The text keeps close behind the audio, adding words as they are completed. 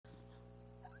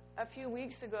a few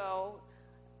weeks ago,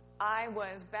 I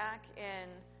was back in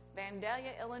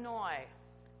Vandalia, Illinois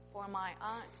for my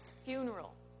aunt's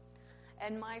funeral.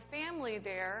 And my family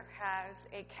there has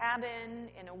a cabin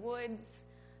in a woods,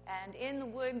 and in the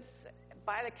woods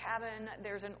by the cabin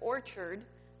there's an orchard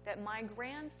that my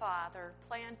grandfather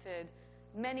planted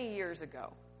many years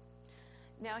ago.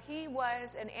 Now, he was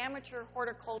an amateur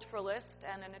horticulturalist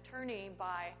and an attorney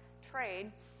by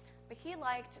trade, but he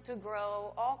liked to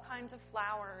grow all kinds of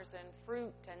flowers and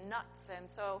fruit and nuts, and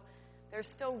so there's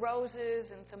still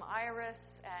roses and some iris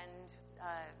and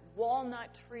walnut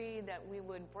tree that we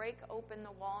would break open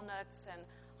the walnuts and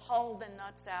hull the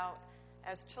nuts out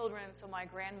as children so my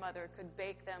grandmother could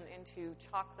bake them into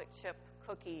chocolate chip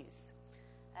cookies.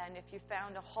 And if you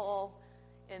found a hull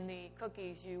in the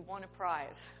cookies, you won a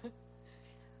prize.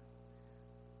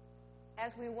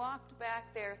 As we walked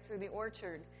back there through the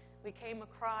orchard, we came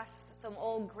across some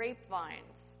old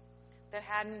grapevines that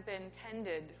hadn't been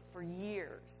tended for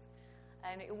years.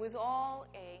 And it was all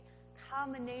a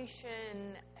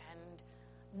combination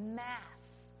and mass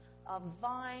of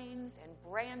vines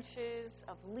and branches,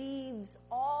 of leaves,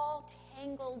 all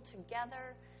tangled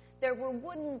together. There were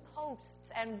wooden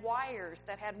posts and wires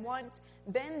that had once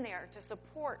been there to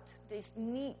support this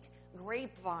neat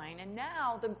grapevine. And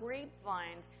now the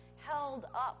grapevines held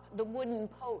up the wooden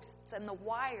posts and the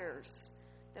wires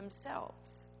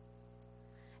themselves.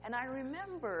 And I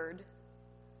remembered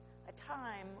a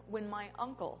time when my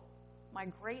uncle, my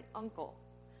great uncle,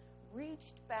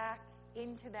 reached back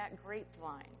into that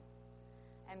grapevine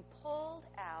and pulled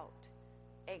out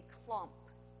a clump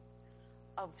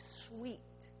of sweet,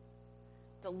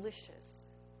 delicious,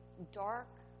 dark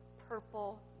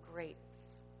purple grapes.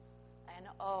 And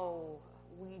oh,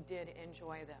 we did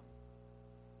enjoy them.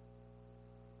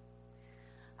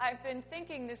 I've been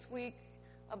thinking this week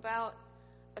about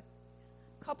a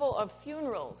couple of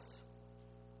funerals.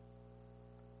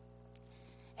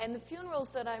 And the funerals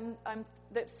that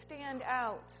that stand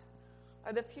out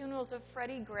are the funerals of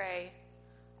Freddie Gray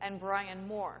and Brian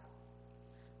Moore.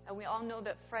 And we all know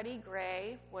that Freddie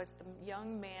Gray was the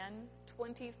young man,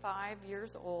 25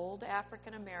 years old,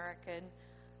 African American,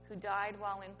 who died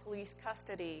while in police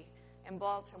custody in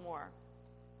Baltimore.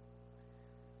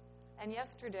 And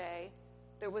yesterday,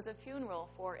 there was a funeral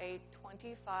for a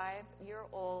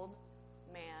 25-year-old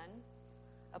man,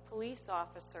 a police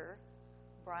officer,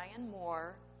 Brian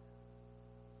Moore,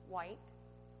 white,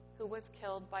 who was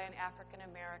killed by an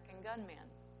African-American gunman.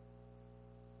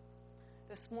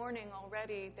 This morning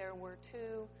already there were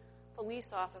 2 police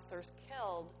officers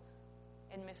killed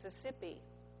in Mississippi.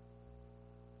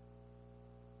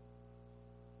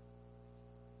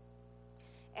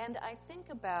 And I think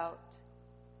about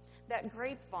that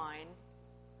grapevine,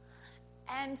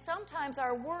 and sometimes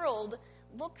our world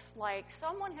looks like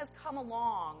someone has come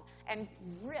along and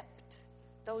ripped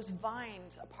those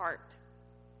vines apart.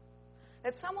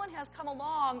 That someone has come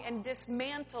along and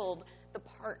dismantled the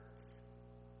parts.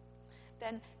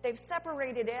 Then they've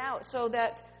separated it out so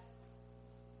that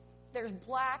there's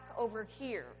black over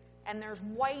here, and there's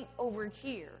white over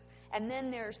here, and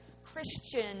then there's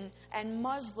Christian and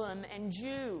Muslim and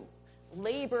Jew,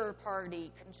 Labor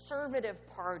Party, Conservative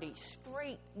Party,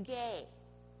 straight, gay.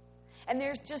 And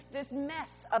there's just this mess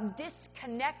of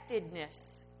disconnectedness.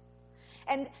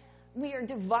 And we are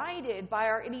divided by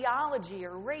our ideology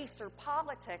or race or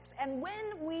politics. And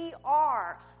when we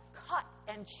are cut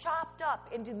and chopped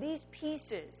up into these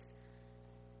pieces,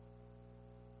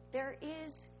 there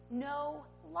is no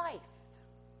life.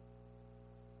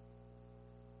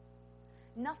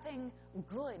 Nothing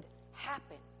good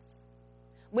happens.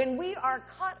 When we are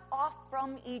cut off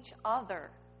from each other,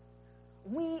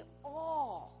 we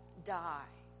all die.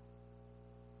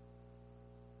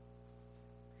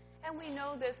 And we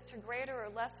know this to greater or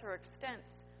lesser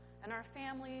extents. In our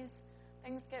families,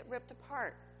 things get ripped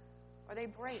apart or they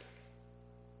break.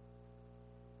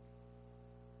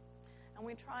 And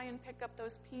we try and pick up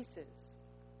those pieces.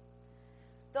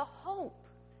 The hope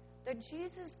that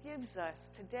Jesus gives us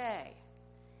today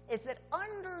is that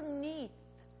underneath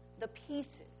the pieces,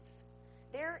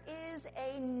 there is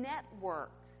a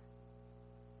network,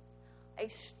 a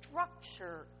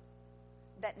structure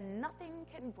that nothing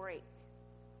can break,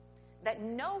 that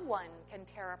no one can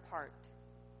tear apart.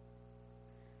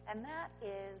 And that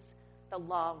is the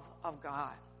love of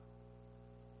God.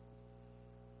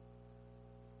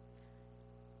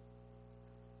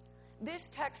 This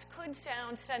text could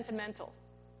sound sentimental,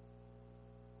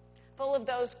 full of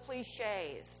those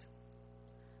cliches.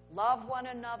 Love one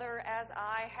another as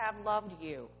I have loved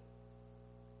you.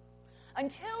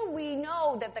 Until we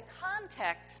know that the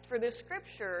context for this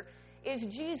scripture is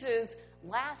Jesus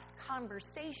last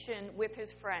conversation with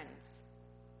his friends.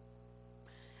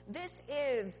 This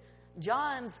is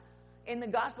in the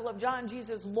Gospel of John,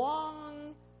 Jesus'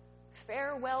 long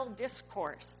farewell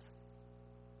discourse.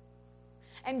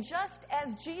 And just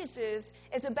as Jesus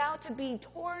is about to be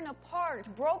torn apart,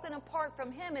 broken apart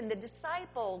from him and the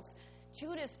disciples,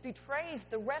 Judas betrays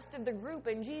the rest of the group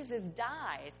and Jesus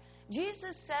dies.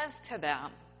 Jesus says to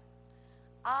them,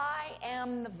 I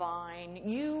am the vine,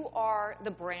 you are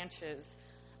the branches.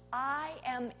 I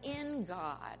am in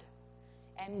God,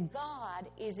 and God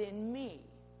is in me.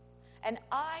 And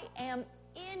I am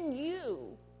in you.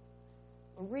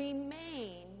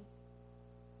 Remain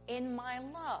in my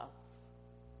love.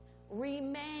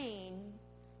 Remain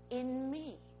in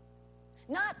me.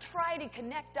 Not try to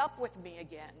connect up with me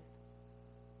again.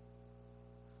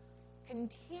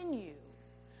 Continue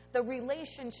the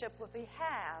relationship that we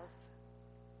have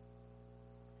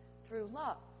through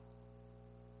love.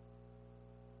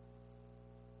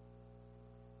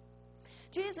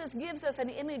 Jesus gives us an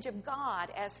image of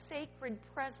God as sacred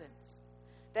presence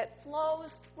that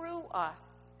flows through us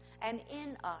and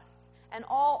in us and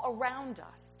all around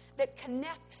us, that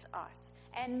connects us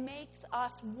and makes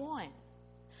us one,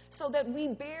 so that we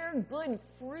bear good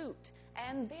fruit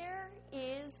and there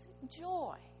is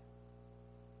joy.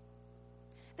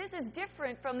 This is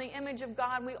different from the image of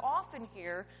God we often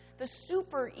hear, the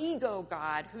super-ego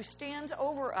God who stands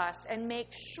over us and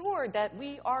makes sure that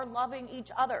we are loving each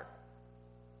other.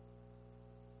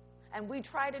 And we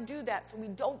try to do that so we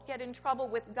don't get in trouble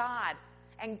with God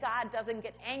and God doesn't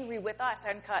get angry with us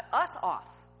and cut us off.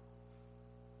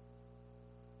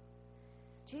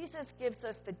 Jesus gives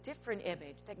us the different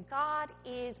image that God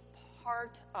is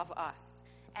part of us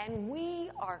and we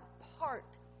are part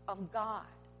of God.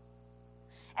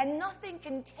 And nothing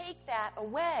can take that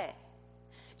away.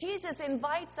 Jesus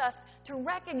invites us to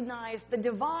recognize the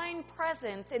divine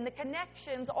presence in the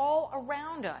connections all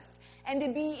around us and to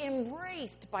be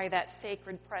embraced by that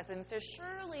sacred presence as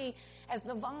surely as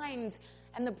the vines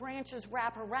and the branches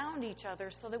wrap around each other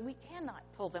so that we cannot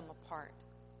pull them apart.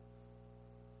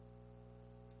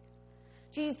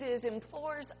 Jesus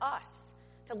implores us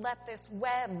to let this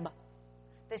web,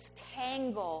 this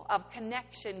tangle of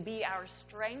connection be our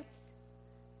strength,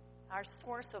 our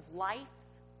source of life.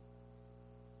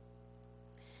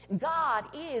 God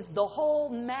is the whole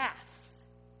mass.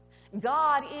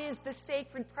 God is the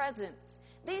sacred presence.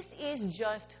 This is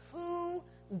just who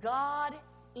God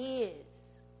is.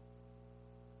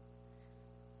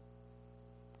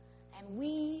 And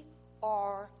we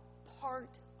are part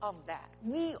of that.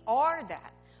 We are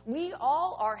that. We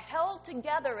all are held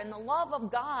together in the love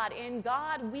of God. In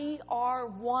God, we are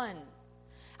one.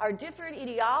 Our different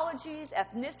ideologies,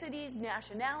 ethnicities,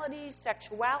 nationalities,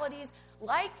 sexualities,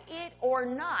 like it or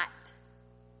not,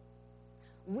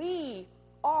 we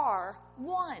are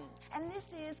one. And this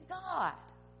is God.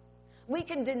 We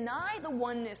can deny the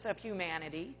oneness of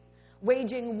humanity,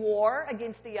 waging war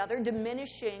against the other,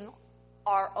 diminishing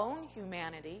our own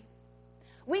humanity.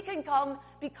 We can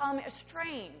become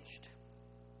estranged,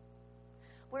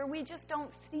 where we just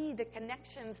don't see the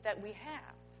connections that we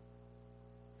have,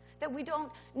 that we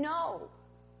don't know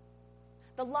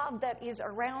the love that is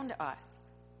around us.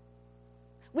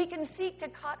 We can seek to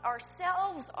cut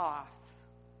ourselves off,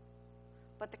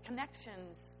 but the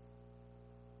connections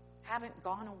haven't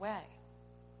gone away.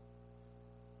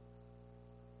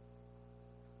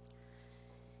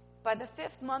 By the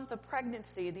 5th month of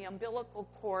pregnancy, the umbilical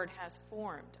cord has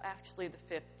formed, actually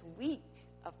the 5th week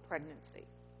of pregnancy.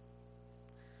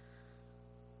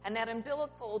 And that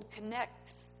umbilical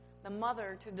connects the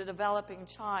mother to the developing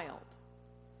child.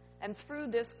 And through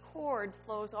this cord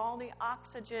flows all the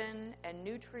oxygen and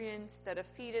nutrients that a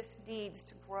fetus needs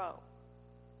to grow.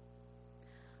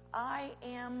 I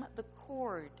am the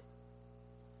cord,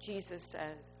 Jesus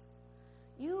says.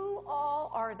 You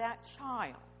all are that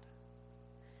child.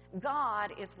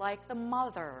 God is like the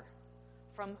mother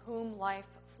from whom life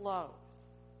flows.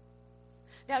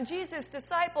 Now, Jesus'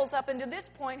 disciples up until this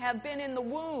point have been in the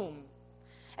womb.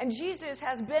 And Jesus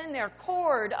has been their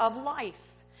cord of life.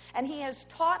 And he has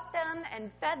taught them and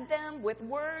fed them with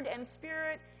word and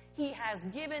spirit. He has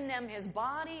given them his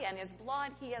body and his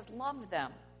blood. He has loved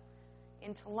them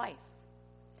into life.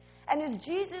 And as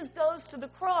Jesus goes to the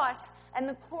cross and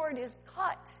the cord is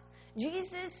cut,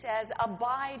 Jesus says,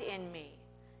 abide in me.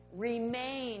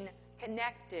 Remain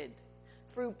connected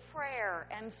through prayer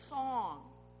and song.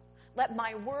 Let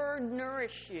my word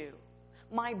nourish you.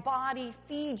 My body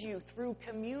feed you through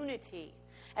community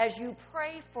as you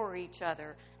pray for each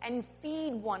other and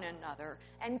feed one another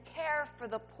and care for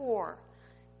the poor.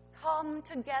 Come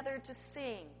together to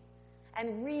sing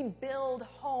and rebuild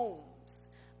homes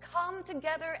come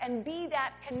together and be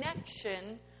that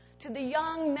connection to the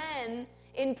young men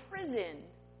in prison.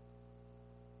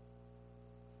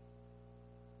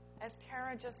 As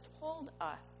Tara just told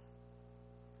us,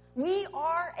 we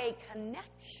are a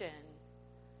connection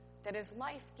that is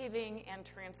life-giving and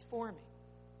transforming.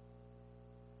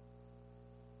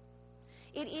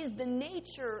 It is the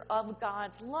nature of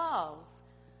God's love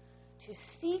to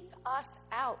seek us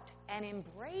out and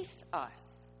embrace us,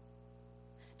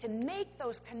 to make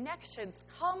those connections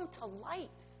come to life,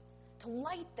 to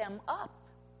light them up.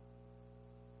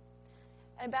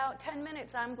 In about 10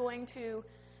 minutes, I'm going to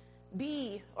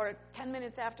 10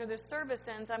 minutes after this service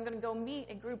ends, I'm going to go meet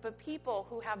a group of people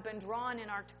who have been drawn in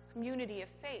our community of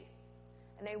faith.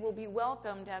 And they will be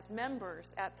welcomed as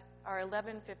members at our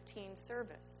 11:15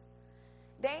 service.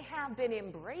 They have been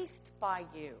embraced by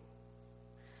you.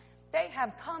 They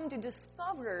have come to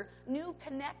discover new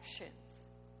connections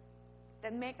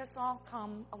that make us all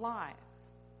come alive.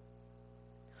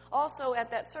 Also,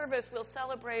 at that service, we'll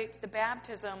celebrate the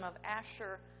baptism of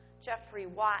Asher Jeffrey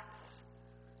Watts.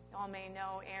 You all may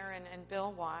know Aaron and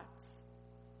Bill Watts.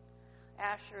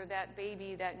 Asher, that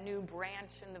baby, that new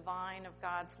branch in the vine of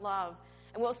God's love.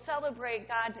 And we'll celebrate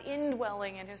God's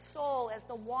indwelling in his soul as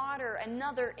the water,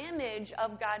 another image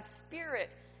of God's Spirit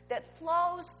that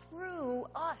flows through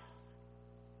us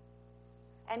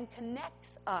and connects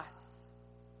us.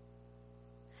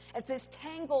 As this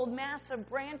tangled mass of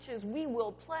branches, we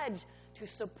will pledge to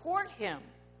support him.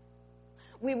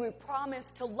 We will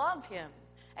promise to love him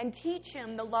and teach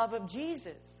him the love of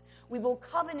Jesus. We will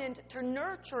covenant to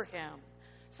nurture him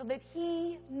so that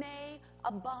he may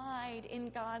abide in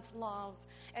God's love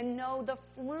and know the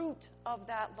fruit of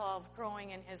that love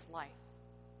growing in his life.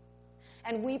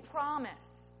 And we promise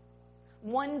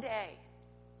one day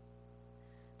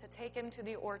to take him to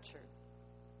the orchard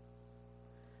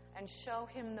and show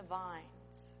him the vines,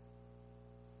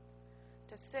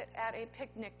 to sit at a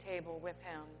picnic table with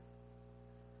him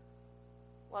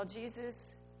while Jesus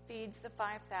feeds the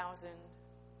 5,000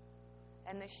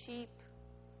 and the sheep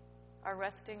are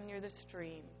resting near the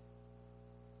stream.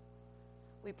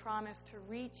 We promise to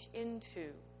reach into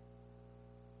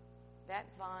that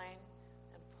vine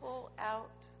and pull out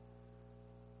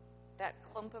that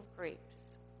clump of grapes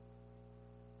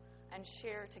and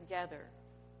share together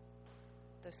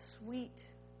the sweet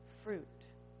fruit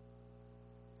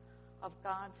of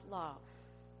God's love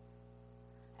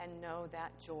and know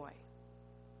that joy.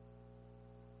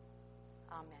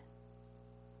 Amen.